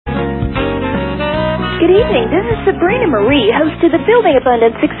Good evening. This is Sabrina Marie, host of the Building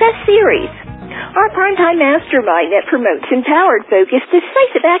Abundant Success Series. Our primetime mastermind that promotes empowered focus,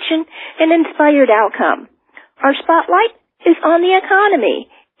 decisive action, and inspired outcome. Our spotlight is on the economy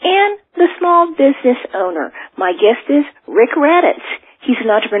and the small business owner. My guest is Rick Raditz. He's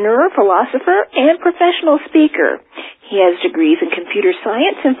an entrepreneur, philosopher, and professional speaker. He has degrees in computer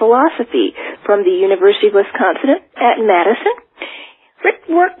science and philosophy from the University of Wisconsin at Madison. Rick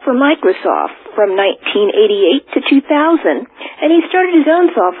worked for Microsoft from 1988 to 2000, and he started his own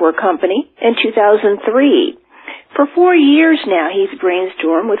software company in 2003. For 4 years now, he's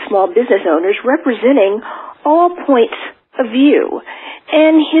brainstormed with small business owners representing all points of view.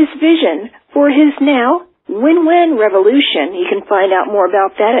 And his vision for his now win-win revolution, you can find out more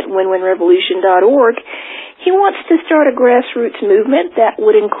about that at winwinrevolution.org. He wants to start a grassroots movement that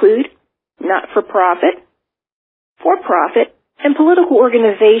would include not-for-profit, for-profit, and political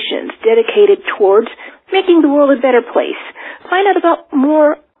organizations dedicated towards making the world a better place. Find out about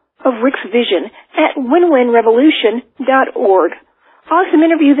more of Rick's vision at winwinrevolution.org. Awesome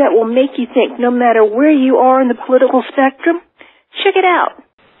interview that will make you think no matter where you are in the political spectrum. Check it out.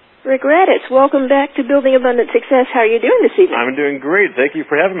 Rick Raditz, welcome back to Building Abundant Success. How are you doing this evening? I'm doing great. Thank you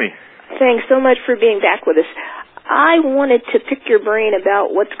for having me. Thanks so much for being back with us. I wanted to pick your brain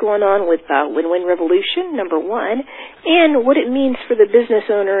about what's going on with Win-Win Revolution, number one, and what it means for the business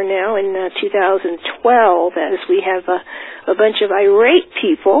owner now in 2012, as we have a bunch of irate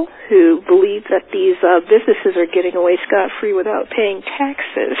people who believe that these businesses are getting away scot-free without paying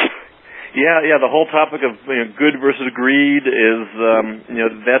taxes. Yeah. The whole topic of good versus greed is,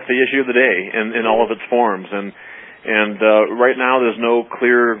 that's the issue of the day in all of its forms. And right now, there's no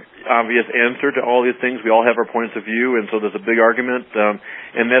clear, obvious answer to all these things. We all have our points of view, and so there's a big argument.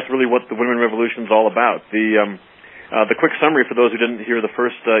 And that's really what the Win-Win Revolution is all about. The quick summary for those who didn't hear the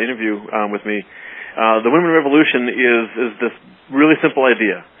first interview with me, the Win-Win Revolution is this really simple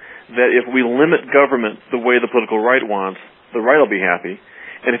idea that if we limit government the way the political right wants, the right will be happy.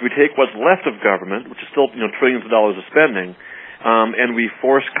 And if we take what's left of government, which is still trillions of dollars of spending, and we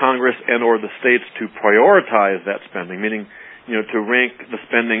force Congress and or the states to prioritize that spending, meaning, to rank the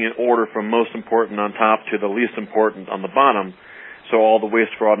spending in order from most important on top to the least important on the bottom, so all the waste,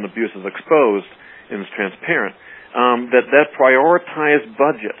 fraud, and abuse is exposed and is transparent, that prioritized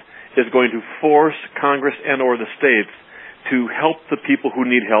budget is going to force Congress and or the states to help the people who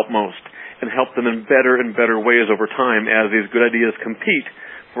need help most and help them in better and better ways over time as these good ideas compete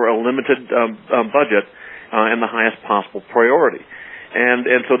for a limited budget and the highest possible priority. And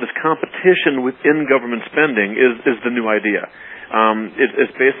so this competition within government spending is the new idea.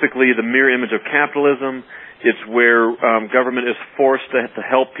 It's basically the mirror image of capitalism. It's where government is forced to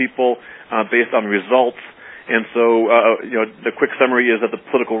help people based on results. And so, the quick summary is that the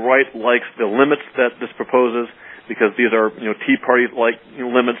political right likes the limits that this proposes because these are, Tea Party-like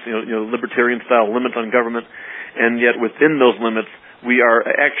limits, libertarian-style limits on government. And yet within those limits, we are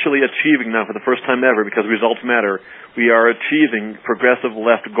actually achieving now for the first time ever, because results matter, we are achieving progressive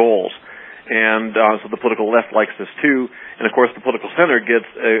left goals. And so the political left likes this too. And of course the political center gets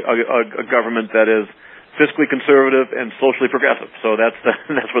a government that is fiscally conservative and socially progressive. So that's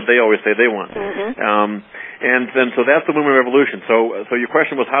what they always say they want. Mm-hmm. And then so that's the Win-Win Revolution. So your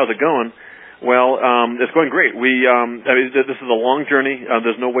question was, how's it going? Well, it's going great. This is a long journey.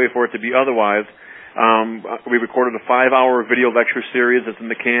 There's no way for it to be otherwise. We recorded a 5-hour video lecture series that's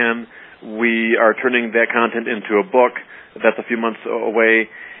in the can. We are turning that content into a book that's a few months away,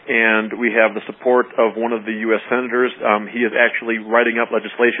 and we have the support of one of the U.S. senators. He is actually writing up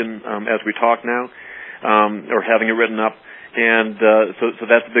legislation as we talk now, or having it written up, and so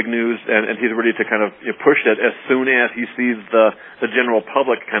that's big news, and he's ready to kind of push it as soon as he sees the general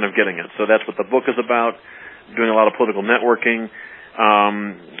public kind of getting it. So that's what the book is about, doing a lot of political networking.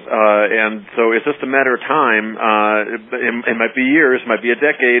 And so it's just a matter of time. It might be years, it might be a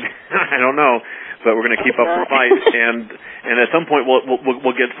decade. I don't know, but we're going to keep up the fight. And at some point,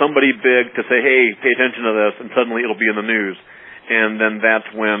 we'll get somebody big to say, "Hey, pay attention to this," and suddenly it'll be in the news. And then that's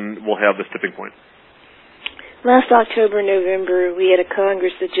when we'll have this tipping point. Last October, November, we had a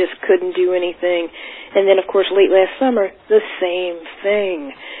Congress that just couldn't do anything. And then, of course, late last summer, the same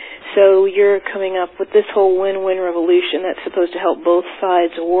thing. So you're coming up with this whole win-win revolution that's supposed to help both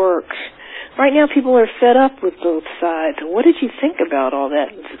sides work. Right now, people are fed up with both sides. What did you think about all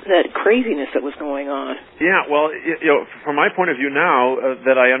that craziness that was going on? Yeah, well, from my point of view now,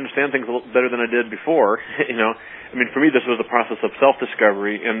 that I understand things a little better than I did before, for me, this was a process of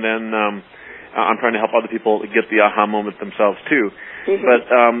self-discovery, and then I'm trying to help other people get the aha moment themselves too. Mm-hmm. But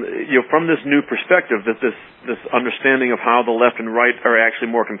from this new perspective, this understanding of how the left and right are actually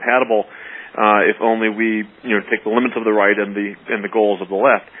more compatible, if only we take the limits of the right and the goals of the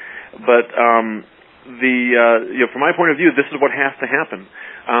left. But from my point of view, this is what has to happen.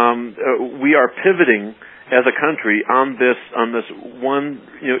 We are pivoting as a country on this one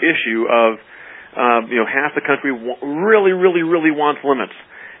issue of half the country really wants limits,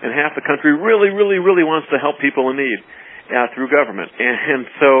 and half the country really wants to help people in need through government. And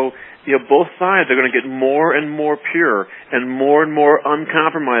so both sides are going to get more and more pure and more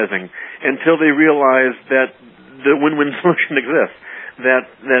uncompromising until they realize that the win-win solution exists.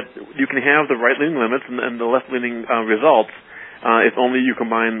 That you can have the right-leaning limits and the left-leaning results if only you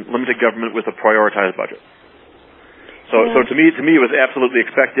combine limited government with a prioritized budget. So to me, it was absolutely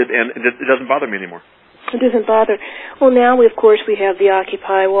expected, and it doesn't bother me anymore. It doesn't bother. Well, now, of course, we have the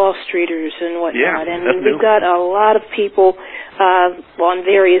Occupy Wall Streeters and whatnot, and we've got a lot of people on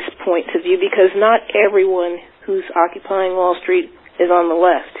various points of view, because not everyone who's occupying Wall Street is on the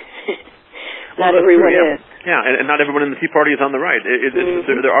left. Not everyone is. Yeah, and not everyone in the Tea Party is on the right.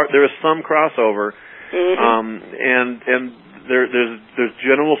 There is some crossover, and there's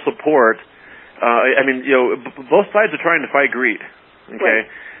general support. Both sides are trying to fight greed. Okay,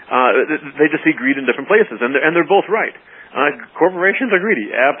 right. They just see greed in different places, and they're both right. Corporations are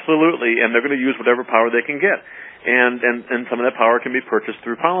greedy, absolutely, and they're going to use whatever power they can get, and some of that power can be purchased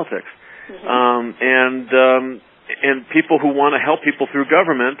through politics. And people who want to help people through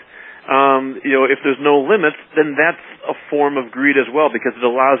government. If there's no limits, then that's a form of greed as well, because it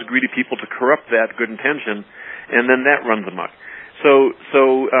allows greedy people to corrupt that good intention, and then that runs amok. So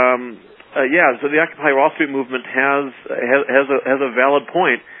the Occupy Wall Street movement has a valid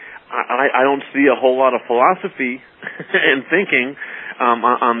point. I don't see a whole lot of philosophy and thinking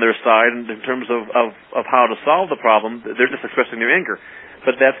on their side in terms of how to solve the problem. They're just expressing their anger,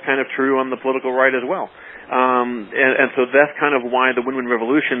 but that's kind of true on the political right as well. And so that's kind of why the win-win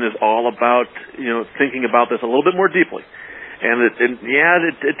revolution is all about, thinking about this a little bit more deeply. And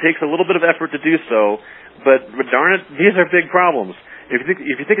it takes a little bit of effort to do so, but darn it, these are big problems. If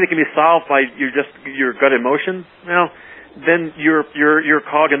you think they can be solved by your gut emotion, well, then you're a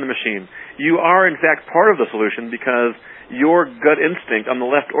cog in the machine. You are in fact part of the solution, because your gut instinct on the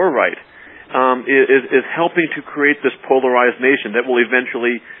left or right is helping to create this polarized nation that will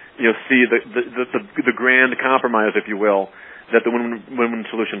eventually see the grand compromise, if you will, that the win-win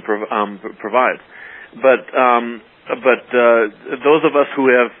solution provides. But those of us who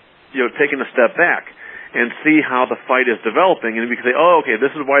have taken a step back and see how the fight is developing, and we can say, oh, okay,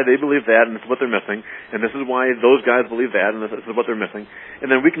 this is why they believe that, and this is what they're missing, and this is why those guys believe that, and this is what they're missing, and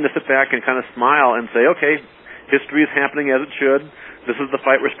then we can just sit back and kind of smile and say, okay, history is happening as it should. This is the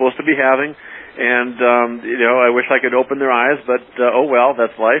fight we're supposed to be having. And I wish I could open their eyes, but oh well,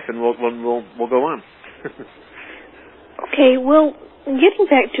 that's life, and we'll go on. Okay, well, getting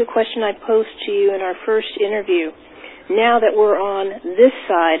back to a question I posed to you in our first interview, now that we're on this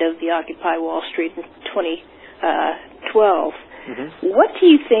side of the Occupy Wall Street in 2012, what do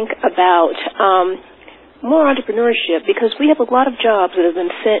you think about more entrepreneurship? Because we have a lot of jobs that have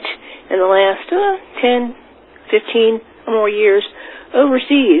been sent in the last 10, 15 or more years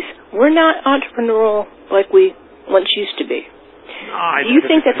overseas. We're not entrepreneurial like we once used to be. Do you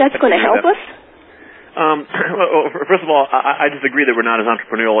think that that's going to help us? Well, first of all, I disagree that we're not as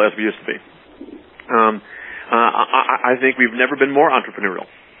entrepreneurial as we used to be. I think we've never been more entrepreneurial.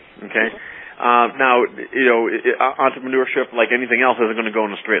 Okay. Now, entrepreneurship, like anything else, isn't going to go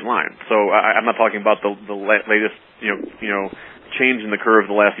in a straight line. So I'm not talking about the latest, change in the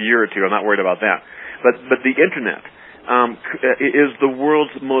curve the last year or two. I'm not worried about that. But the internet is the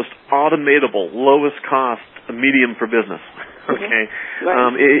world's most automatable, lowest cost medium for business. Okay,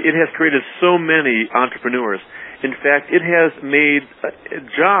 right. It has created so many entrepreneurs. In fact, it has made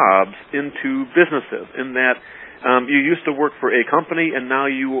jobs into businesses. In that, you used to work for a company, and now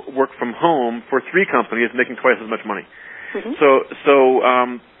you work from home for 3 companies, making twice as much money. We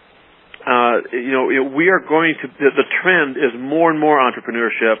are going to. The trend is more and more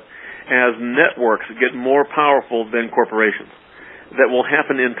entrepreneurship as networks get more powerful than corporations. That will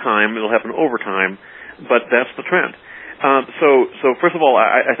happen in time. It'll happen over time, but that's the trend. So first of all,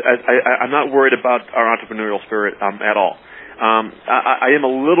 I'm not worried about our entrepreneurial spirit at all. I am a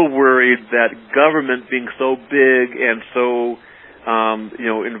little worried that government being so big and so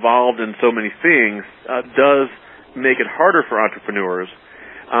involved in so many things does make it harder for entrepreneurs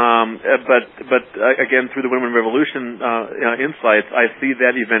But again, through the Women Revolution insights, I see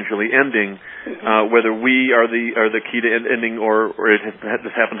that eventually ending. Whether we are the key to ending, or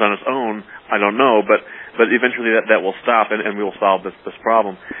this happens on its own, I don't know. But eventually that will stop, and we will solve this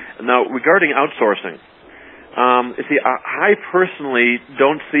problem. Now, regarding outsourcing, you see, I personally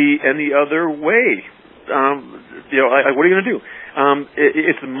don't see any other way. What are you going to do?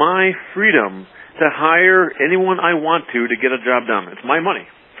 It's my freedom to hire anyone I want to get a job done. It's my money.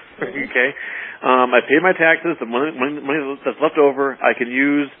 Okay, I pay my taxes. The money that's left over, I can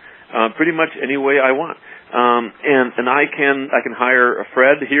use pretty much any way I want. And I can hire a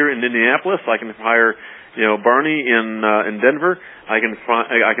Fred here in Indianapolis. I can hire Barney in Denver. I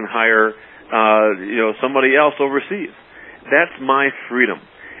can hire somebody else overseas. That's my freedom.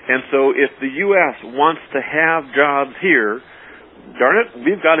 And so if the U.S. wants to have jobs here, darn it,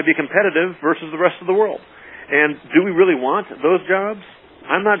 we've got to be competitive versus the rest of the world. And do we really want those jobs?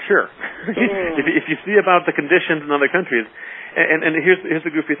 I'm not sure. If you see about the conditions in other countries, and here's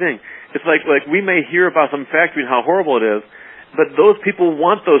the goofy thing. It's like we may hear about some factory and how horrible it is, but those people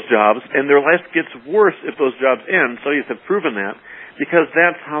want those jobs, and their life gets worse if those jobs end. Studies have proven that, because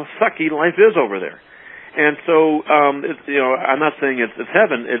that's how sucky life is over there. And so, I'm not saying it's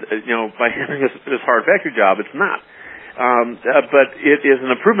heaven, by having this hard factory job. It's not. But it is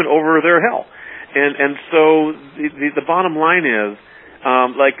an improvement over their hell. And so the bottom line is,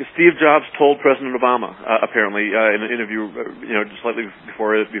 like Steve Jobs told President Obama, apparently, in an interview, just slightly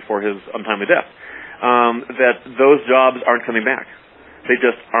before his untimely death, that those jobs aren't coming back. They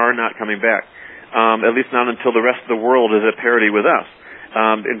just are not coming back. At least not until the rest of the world is at parity with us.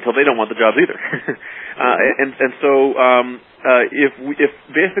 Until they don't want the jobs either. So if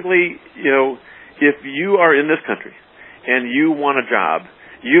basically, if you are in this country and you want a job,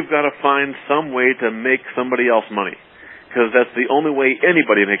 you've got to find some way to make somebody else money, because that's the only way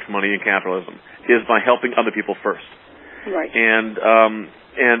anybody makes money in capitalism, is by helping other people first. Right. And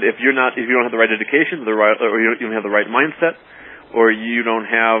if you don't have the right education, or you don't have the right mindset, or you don't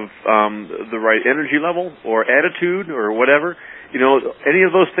have the right energy level or attitude or whatever, any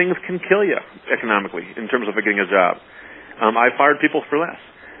of those things can kill you economically in terms of getting a job. I fired people for less.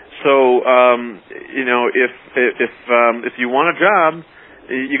 So, if you want a job,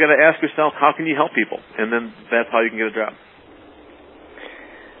 you got to ask yourself, how can you help people? And then that's how you can get a job.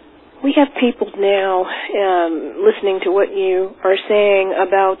 We have people now listening to what you are saying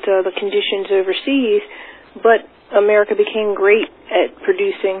about the conditions overseas, but America became great at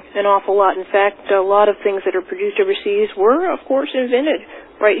producing an awful lot. In fact, a lot of things that are produced overseas were, of course, invented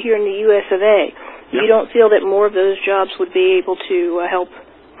right here in the U.S. of A. Yep. You don't feel that more of those jobs would be able to help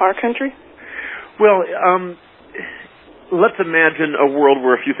our country? Well, let's imagine a world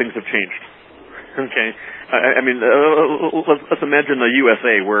where a few things have changed. Okay? Let's imagine a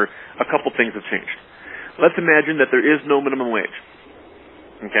USA where a couple things have changed. Let's imagine that there is no minimum wage.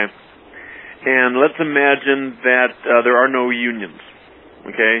 Okay? And let's imagine that there are no unions,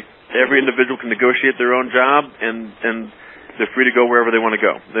 okay? Every individual can negotiate their own job, and they're free to go wherever they want to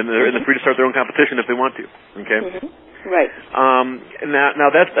go. And they're free to start their own competition if they want to, okay? Mm-hmm. Right. Now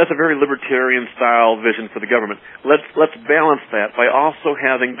that's a very libertarian style vision for the government. Let's balance that by also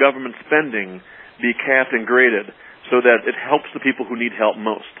having government spending be capped and graded so that it helps the people who need help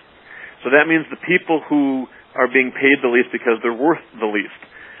most. So that means the people who are being paid the least because they're worth the least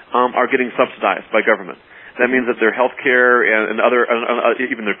are getting subsidized by government. That means that their health care and other,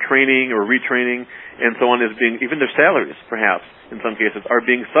 even their training or retraining and so on is being, even their salaries perhaps in some cases, are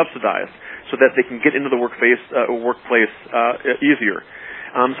being subsidized so that they can get into the workplace easier.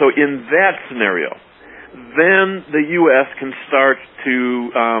 So in that scenario, then the U.S. can start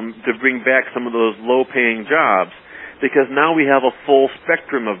to bring back some of those low-paying jobs, because now we have a full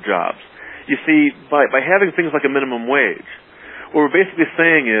spectrum of jobs. You see, by having things like a minimum wage, what we're basically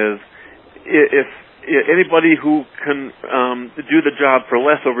saying is, if anybody who can do the job for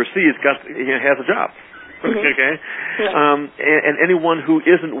less overseas has a job, okay? Yeah. And anyone who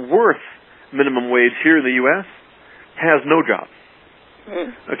isn't worth minimum wage here in the U.S. has no job.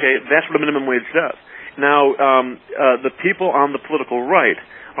 Okay, that's what a minimum wage does. Now, the people on the political right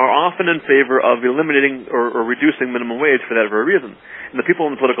are often in favor of eliminating or reducing minimum wage for that very reason. And the people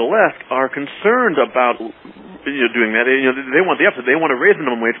on the political left are concerned about doing that. They want the opposite. They want to raise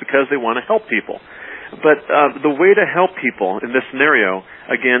minimum wage because they want to help people. But the way to help people in this scenario,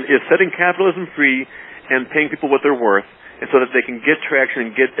 again, is setting capitalism free and paying people what they're worth, and so that they can get traction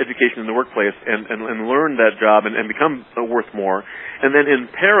and get education in the workplace and learn that job and become worth more. And then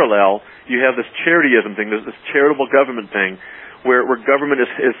in parallel, you have this charityism thing, this charitable government thing, where government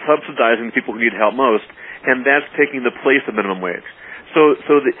is subsidizing the people who need help most, and that's taking the place of minimum wage.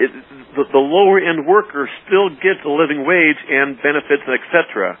 the lower end worker still gets a living wage and benefits,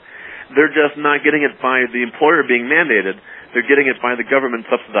 etc. They're just not getting it by the employer being mandated. They're getting it by the government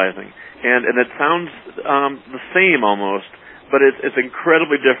subsidizing. And it sounds the same almost, but it's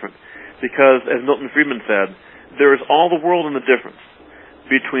incredibly different because, as Milton Friedman said, there is all the world in the difference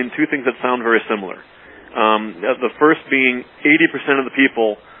between two things that sound very similar. The first being 80% of the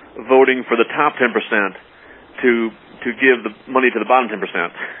people voting for the top 10% to give the money to the bottom 10%.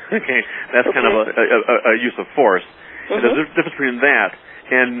 Okay, that's kind of a use of force. And there's a difference between that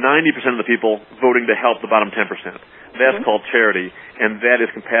and 90% of the people voting to help the bottom 10%. That's called charity, and that is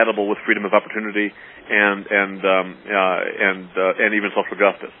compatible with freedom of opportunity and even social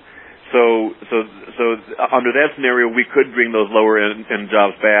justice. So under that scenario, we could bring those lower end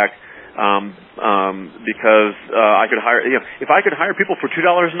jobs back. Because I could hire, if I could hire people for $2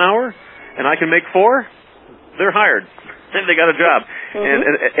 an hour and I can make $4, they're hired and they got a job.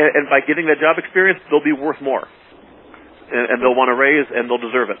 And by getting that job experience, they'll be worth more, and they'll want a raise and they'll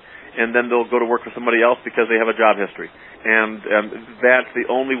deserve it. And then they'll go to work for somebody else because they have a job history. And that's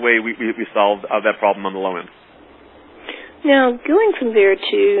the only way we solve that problem on the low end. Now, going from there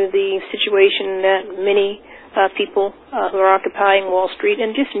to the situation that many people who are occupying Wall Street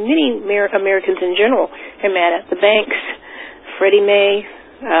and just many Americans in general are mad at. The banks, Freddie Mae,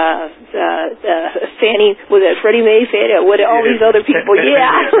 Fannie, was it Freddie Mae, Fannie, all these other people, Freddie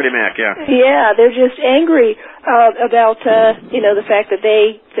Mac, Yeah, they're just angry about, the fact that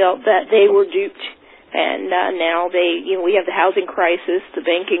they felt that they were duped. And now we have the housing crisis, the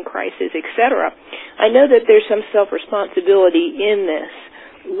banking crisis, etc. I know that there's some self-responsibility in this.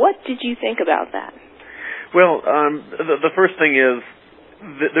 What did you think about that? Well, the first thing is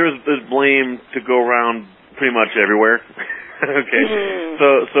there's blame to go around pretty much everywhere. Okay,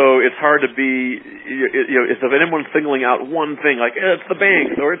 so it's hard to be, if anyone's singling out one thing, like it's the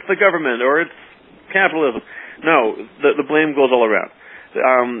banks or it's the government or it's capitalism. No, the blame goes all around.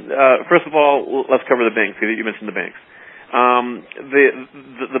 First of all, let's cover the banks. You mentioned the banks.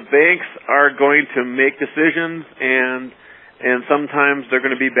 The banks are going to make decisions, and sometimes they're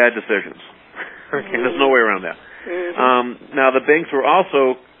going to be bad decisions. Okay, there's no way around that. Now, the banks were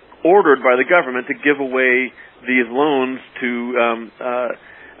also ordered by the government to give away these loans to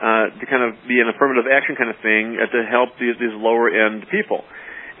kind of be an affirmative action kind of thing to help these lower end people.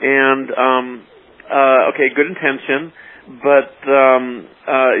 And good intention, but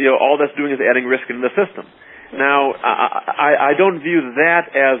all that's doing is adding risk into the system. Now, I don't view that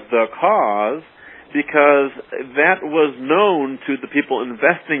as the cause, because that was known to the people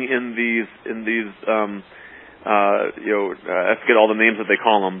investing in these I forget all the names that they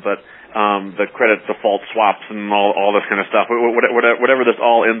call them, but the credit default swaps and all this kind of stuff, whatever this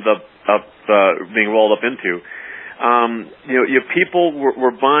all ends up being rolled up into. People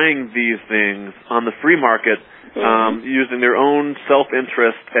were buying these things on the free market, using their own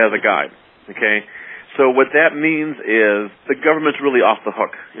self-interest as a guide. Okay, so what that means is the government's really off the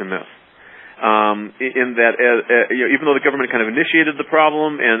hook in this. In that, even though the government kind of initiated the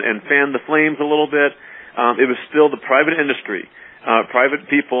problem and fanned the flames a little bit, it was still the private industry, private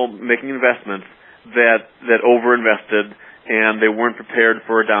people making investments that overinvested, and they weren't prepared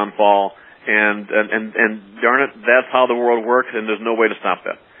for a downfall. And darn it, that's how the world works, and there's no way to stop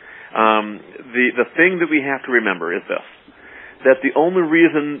that. The thing that we have to remember is this: that the only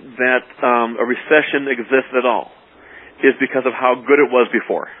reason that a recession exists at all is because of how good it was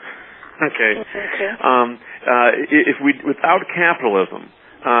before. Okay. If without capitalism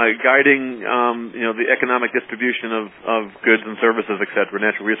guiding, the economic distribution of goods and services, etc.,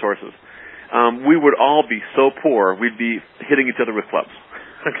 natural resources, we would all be so poor we'd be hitting each other with clubs.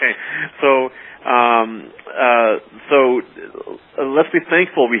 Okay. So let's be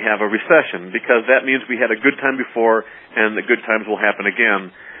thankful we have a recession, because that means we had a good time before, and the good times will happen again.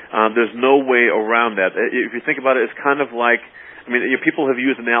 There's no way around that. If you think about it, it's kind of like, people have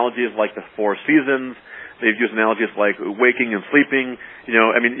used analogies like the four seasons. They've used analogies like waking and sleeping.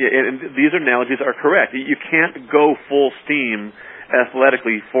 And these analogies are correct. You can't go full steam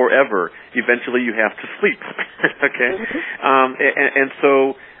athletically forever. Eventually, you have to sleep. Okay,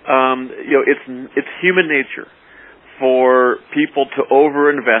 it's human nature for people to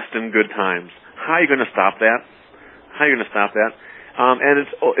overinvest in good times. How are you going to stop that? And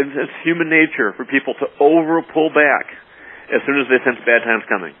it's human nature for people to pull back as soon as they sense bad times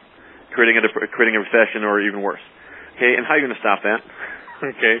coming, creating a recession or even worse. Okay, and how are you going to stop that?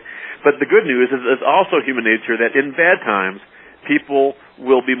 Okay, but the good news is it's also human nature that in bad times, people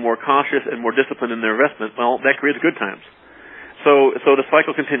will be more cautious and more disciplined in their investment. Well, that creates good times. So the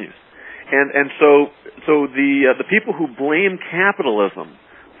cycle continues. And so the people who blame capitalism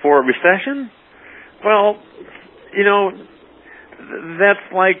for a recession, well, that's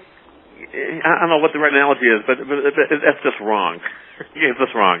like, I don't know what the right analogy is, but that's just wrong. It's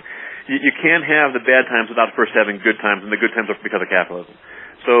just wrong. You can't have the bad times without first having good times, and the good times are because of capitalism.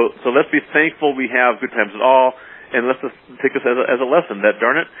 So let's be thankful we have good times at all, and let's just take this as a lesson that,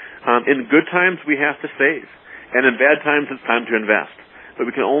 darn it, in good times we have to save, and in bad times it's time to invest. But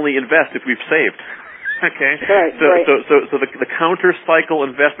we can only invest if we've saved. Okay? Right, so the counter-cycle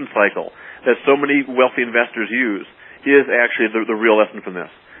investment cycle that so many wealthy investors use is actually the real lesson from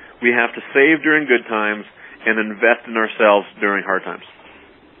this. We have to save during good times and invest in ourselves during hard times.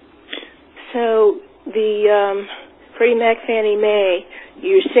 So the Freddie Mac, Fannie Mae,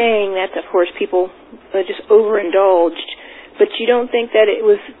 you're saying that, of course, people just overindulged, but you don't think that it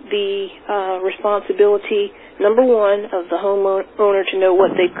was the responsibility, number one, of the homeowner to know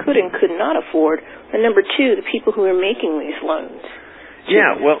what they could and could not afford, and number two, the people who are making these loans?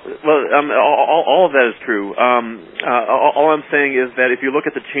 Yeah, well, all of that is true. All I'm saying is that if you look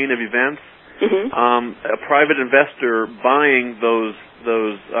at the chain of events, a private investor buying those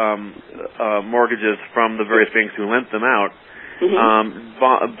mortgages from the various banks who lent them out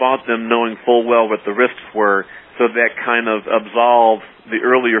bought them knowing full well what the risks were, so that kind of absolved the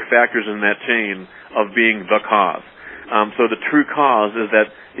earlier factors in that chain of being the cause. So the true cause is that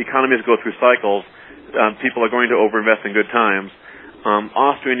economies go through cycles. People are going to overinvest in good times.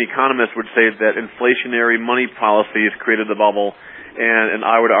 Austrian economists would say that inflationary money policies created the bubble, and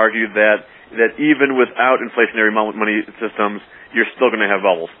I would argue that even without inflationary money systems, you're still going to have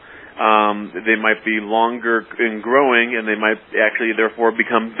bubbles. They might be longer in growing, and they might actually therefore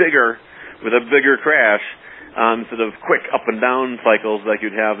become bigger with a bigger crash instead of quick up and down cycles like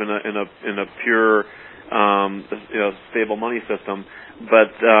you'd have in a pure stable money system.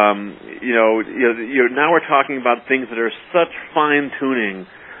 But now we're talking about things that are such fine tuning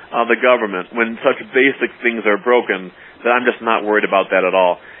of the government when such basic things are broken that I'm just not worried about that at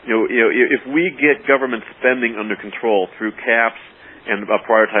all. If we get government spending under control through caps and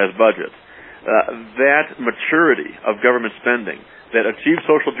prioritized budgets, that maturity of government spending that achieves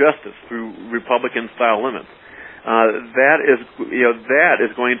social justice through Republican-style limits, that is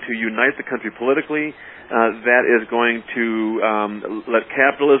going to unite the country politically. That is going to let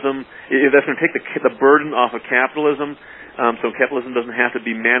capitalism. That's going to take the burden off of capitalism. So capitalism doesn't have to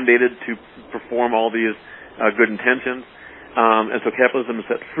be mandated to perform all these good intentions. And so capitalism is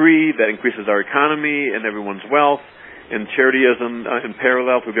set free. That increases our economy and everyone's wealth. And charityism in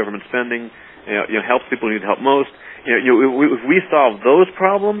parallel through government spending, helps people who need help most. If we solve those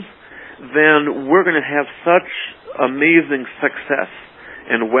problems, then we're going to have such amazing success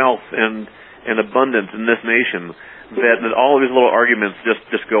and wealth and abundance in this nation that all of these little arguments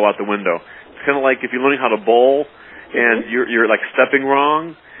just go out the window. It's kind of like if you're learning how to bowl and you're like stepping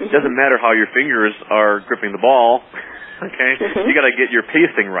wrong, it doesn't matter how your fingers are gripping the ball. Okay, you got to get your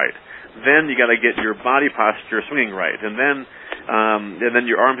pacing right. Then you got to get your body posture swinging right, and then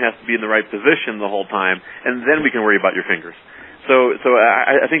your arm has to be in the right position the whole time, and then we can worry about your fingers. So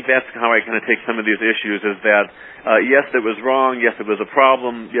I think that's how I kind of take some of these issues, is that yes, it was wrong, yes, it was a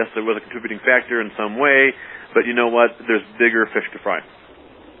problem, yes, there was a contributing factor in some way, but you know what? There's bigger fish to fry.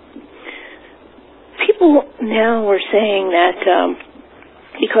 People now are saying that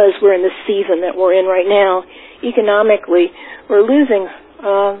because we're in the season that we're in right now, economically, we're losing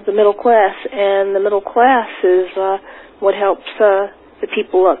the middle class, and the middle class is what helps the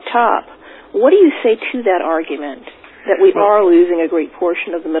people up top. What do you say to that argument, that we are losing a great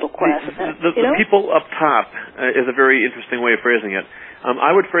portion of the middle class? The people up top is a very interesting way of phrasing it.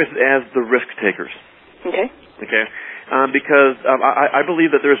 I would phrase it as the risk takers. Okay. Because I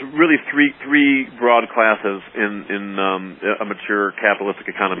believe that there's really three broad classes in a mature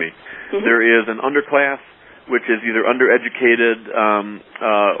capitalistic economy. There is an underclass, which is either undereducated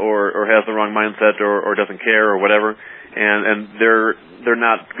or has the wrong mindset or doesn't care or whatever, and they're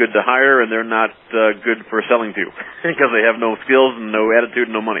not good to hire, and they're not good for selling to because they have no skills and no attitude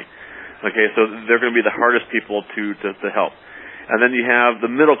and no money. Okay, so they're going to be the hardest people to help. And then you have the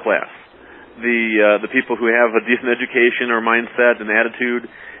middle class, the people who have a decent education or mindset and attitude,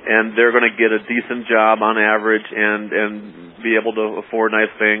 and they're going to get a decent job on average and be able to afford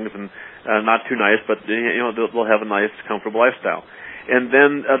nice things, and not too nice, but they'll have a nice, comfortable lifestyle. And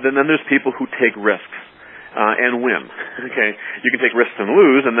then there's people who take risks and win. Okay, you can take risks and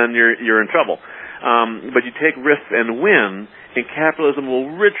lose, and then you're in trouble. But you take risks and win, and capitalism will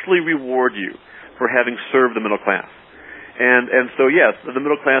richly reward you for having served the middle class. And so yes, the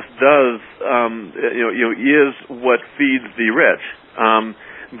middle class does is what feeds the rich.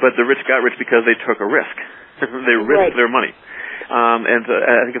 but the rich got rich because they took a risk. They risked their money. And so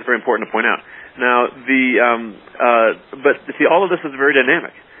I think it's very important to point out. Now, but see, all of this is very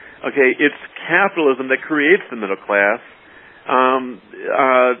dynamic. Okay, it's capitalism that creates the middle class. So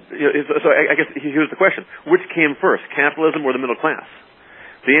I guess here's the question: which came first, capitalism or the middle class?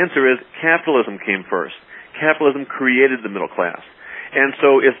 The answer is capitalism came first. Capitalism created the middle class, and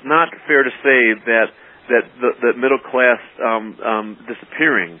so it's not fair to say that the middle class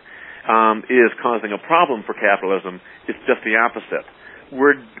disappearing is causing a problem for capitalism. It's just the opposite.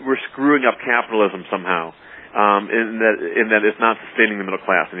 We're screwing up capitalism somehow, in that it's not sustaining the middle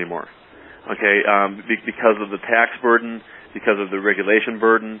class anymore. Okay, because of the tax burden, because of the regulation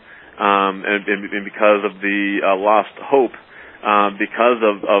burden, and because of the lost hope, because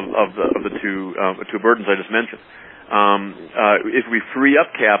of the two burdens I just mentioned. If we free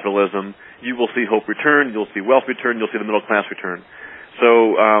up capitalism, you will see hope return, you'll see wealth return, you'll see the middle class return.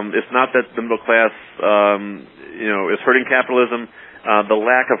 So it's not that the middle class, is hurting capitalism. The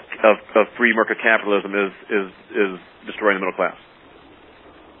lack of free market capitalism is destroying the middle class.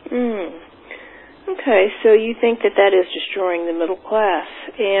 Okay, so you think that is destroying the middle class,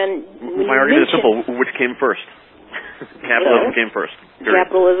 and my argument is simple: which came first? Capitalism came first. Period.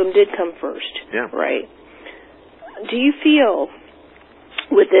 Capitalism did come first. Yeah. Right. Do you feel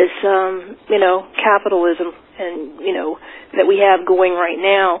with this, capitalism and that we have going right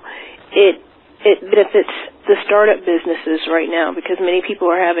now, it benefits the startup businesses right now because many people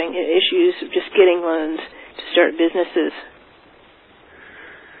are having issues of just getting loans to start businesses?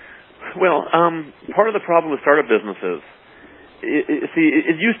 Well, part of the problem with startup businesses,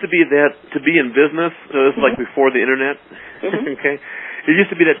 it used to be that to be in business, this is like before the internet, okay? It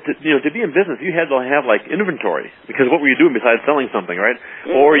used to be that, to be in business, you had to have, like, inventory, because what were you doing besides selling something, right?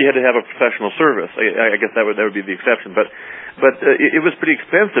 Or you had to have a professional service. I guess that would be the exception. But it was pretty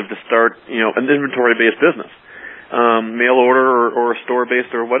expensive to start, an inventory-based business, mail order or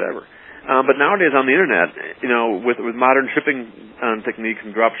store-based or whatever. But nowadays on the internet, with modern shipping techniques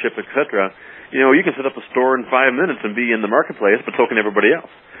and drop ship, et cetera, you can set up a store in 5 minutes and be in the marketplace, but so can everybody else.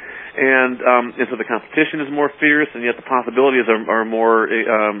 And so the competition is more fierce, and yet the possibilities are more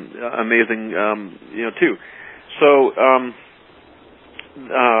amazing, too. So I'm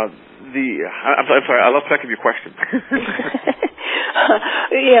sorry, I lost track of your question.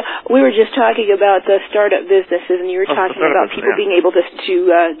 Yeah, we were just talking about the startup businesses, and you were talking about people being able to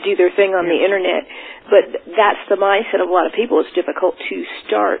do their thing on the internet. But that's the mindset of a lot of people. It's difficult to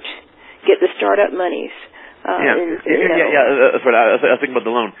get the startup monies. That's right. I was thinking about the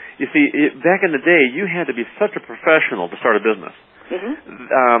loan. You see, back in the day, you had to be such a professional to start a business.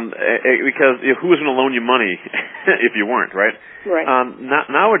 Because who was going to loan you money if you weren't, right? Right.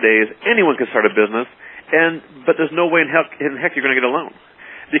 Nowadays, anyone can start a business, but there's no way in heck you're going to get a loan,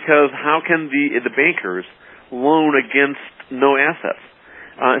 because how can the bankers loan against no assets?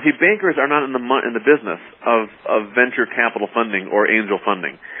 See, bankers are not in the business of venture capital funding or angel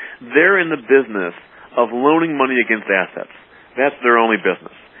funding. They're in the business of loaning money against assets. That's their only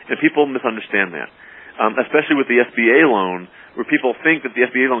business. And people misunderstand that. Especially with the SBA loan, where people think that the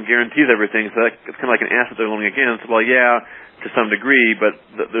SBA loan guarantees everything, so it's kind of like an asset they're loaning against. Well, yeah, to some degree, but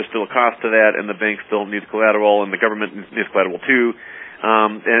there's still a cost to that, and the bank still needs collateral, and the government needs collateral too.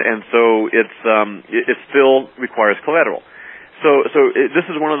 And so it still requires collateral. So this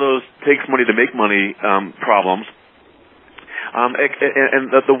is one of those takes money to make money problems. And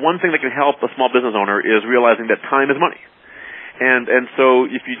the one thing that can help a small business owner is realizing that time is money. And so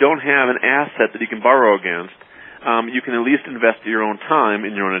if you don't have an asset that you can borrow against, you can at least invest your own time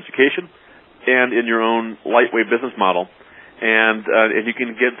in your own education and in your own lightweight business model, and you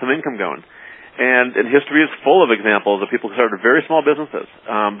can get some income going. And history is full of examples of people who started very small businesses,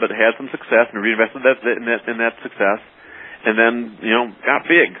 but had some success and reinvested in that success, and then, got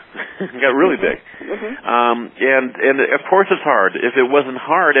big, got really big. And of course it's hard. If it wasn't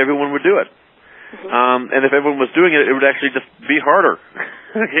hard, everyone would do it. And if everyone was doing it, it would actually just be harder.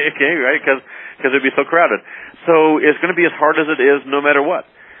 okay, right? Because it would be so crowded. So it's going to be as hard as it is no matter what.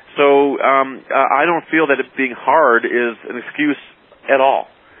 So I don't feel that it being hard is an excuse at all.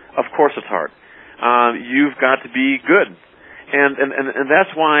 Of course it's hard. You've got to be good. And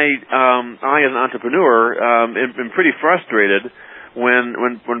that's why I, as an entrepreneur, am pretty frustrated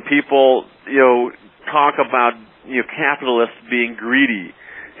when people talk about capitalists being greedy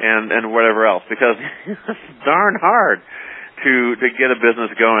and whatever else, because it's darn hard to get a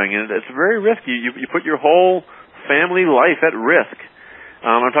business going, and it's very risky. You put your whole family life at risk.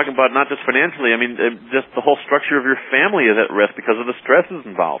 I'm talking about not just financially. I mean, just the whole structure of your family is at risk because of the stresses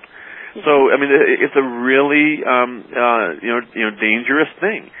involved. So, I mean, it's a really, dangerous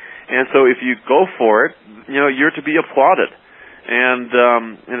thing. And so if you go for it, you're to be applauded. And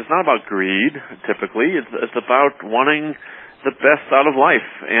it's not about greed, typically. It's about wanting the best out of life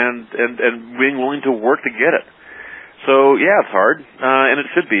and being willing to work to get it. So, yeah, it's hard, and it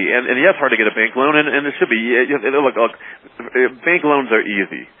should be. And yeah, it's hard to get a bank loan, and it should be. Look, bank loans are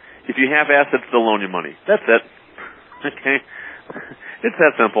easy. If you have assets, they'll loan you money. That's it. Okay? It's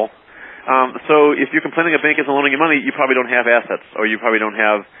that simple. So if you're complaining a bank isn't loaning you money, you probably don't have assets, or you probably don't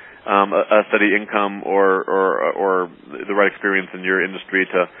have a steady income or the right experience in your industry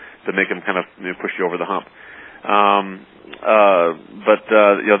to make them kind of push you over the hump.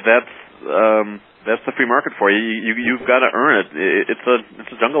 That's the free market for you. You've got to earn it. It's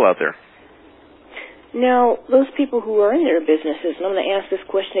a jungle out there. Now, those people who are in their businesses, and I'm going to ask this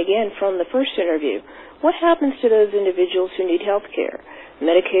question again from the first interview, what happens to those individuals who need health care?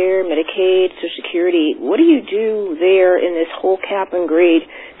 Medicare, Medicaid, Social Security, what do you do there in this whole cap and grade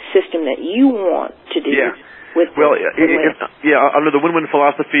system that you want to do? Yeah. Under the win-win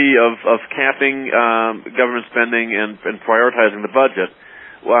philosophy of capping government spending and prioritizing the budget,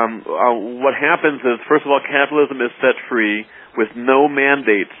 what happens is, first of all, capitalism is set free with no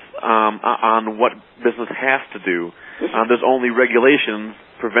mandates on what business has to do. There's only regulations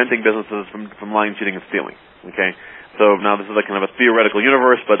preventing businesses from lying, cheating, and stealing. Okay, so now this is a kind of a theoretical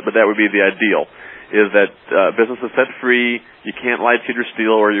universe, but that would be the ideal: is that business is set free. You can't lie, cheat, or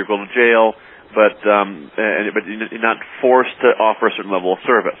steal, or you're going to jail. But you're not forced to offer a certain level of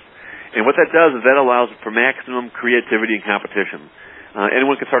service. And what that does is that allows for maximum creativity and competition.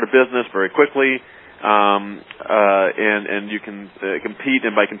 Anyone can start a business very quickly, and you can compete,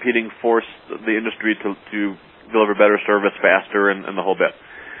 and by competing, force the industry to deliver better service faster and the whole bit.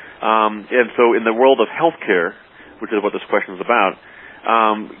 And so in the world of healthcare, which is what this question is about,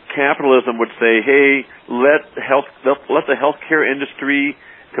 capitalism would say, hey, let the healthcare industry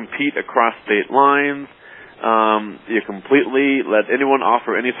compete across state lines. You completely let anyone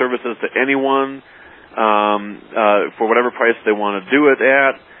offer any services to anyone for whatever price they want to do it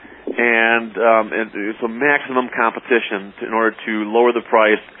at, and so maximum competition in order to lower the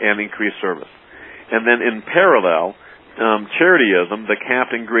price and increase service. And then in parallel, charityism, the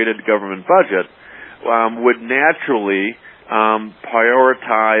capped and graded government budget, would naturally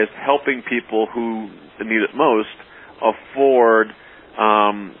prioritize helping people who need it most afford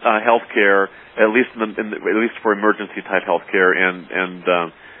health care, at least at least for emergency type health care, and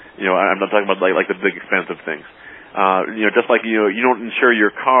I'm not talking about like the big expensive things. Just like you don't insure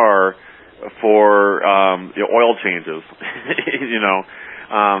your car for oil changes,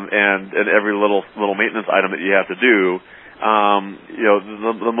 and every little maintenance item that you have to do.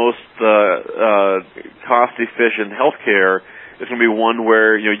 The most cost efficient health care is going to be one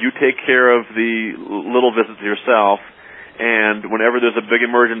where you take care of the little visits yourself. And whenever there's a big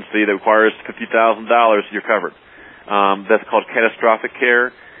emergency that requires $50,000, you're covered. That's called catastrophic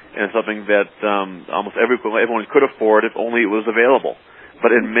care, and it's something that almost everyone could afford if only it was available.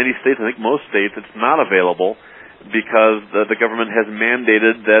 But in many states, I think most states, it's not available because the government has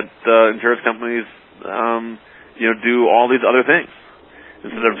mandated that insurance companies, do all these other things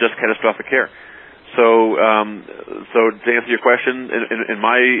instead of just catastrophic care. So to answer your question, in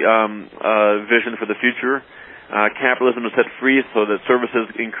my vision for the future, capitalism is set free so that services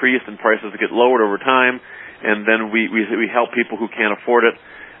increase and prices get lowered over time, and then we help people who can't afford it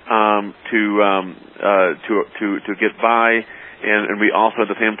to get by, and we also at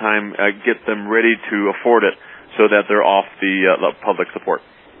the same time get them ready to afford it so that they're off the public support.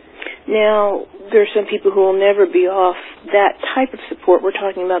 Now, there's some people who will never be off that type of support. We're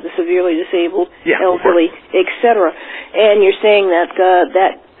talking about the severely disabled, elderly, etc. And you're saying that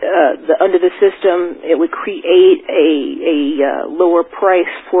under the system, it would create a lower price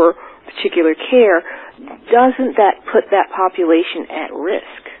for particular care. Doesn't that put that population at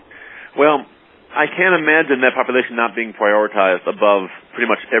risk? Well, I can't imagine that population not being prioritized above pretty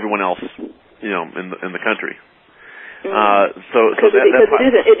much everyone else, in the country.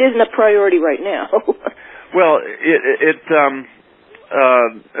 It isn't a priority right now. Well,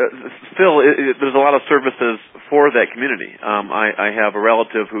 still, there's a lot of services for that community. I have a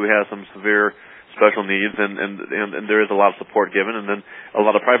relative who has some severe special needs, and there is a lot of support given, and then a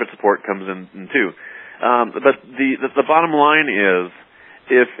lot of private support comes in too. But the bottom line is,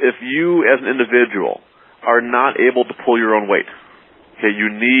 if you as an individual are not able to pull your own weight, okay, you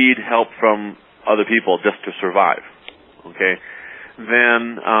need help from other people just to survive, okay,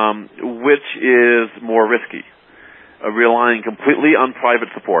 then which is more risky? Relying completely on private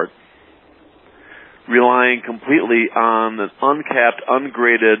support, relying completely on an uncapped,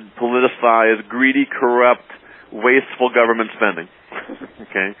 ungraded, politicized, greedy, corrupt, wasteful government spending.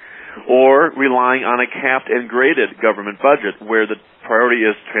 Okay? Or relying on a capped and graded government budget where the priority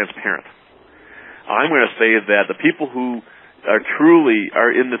is transparent. I'm going to say that the people who are truly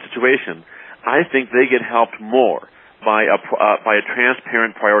in the situation, I think they get helped more by a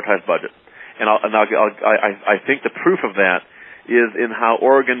transparent, prioritized budget. And I think the proof of that is in how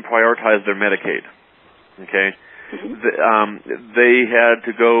Oregon prioritized their Medicaid. Okay? They had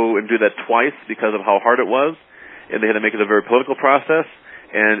to go and do that twice because of how hard it was, and they had to make it a very political process,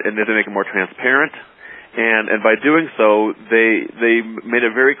 and they had to make it more transparent. And by doing so, they made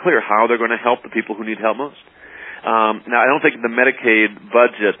it very clear how they're going to help the people who need help most. Now, I don't think the Medicaid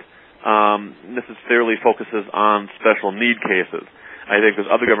budget necessarily focuses on special need cases. I think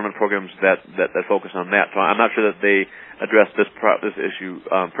there's other government programs that focus on that. So I'm not sure that they address this issue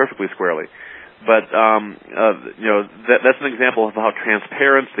perfectly squarely. But that's an example of how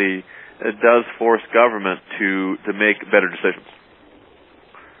transparency does force government to make better decisions.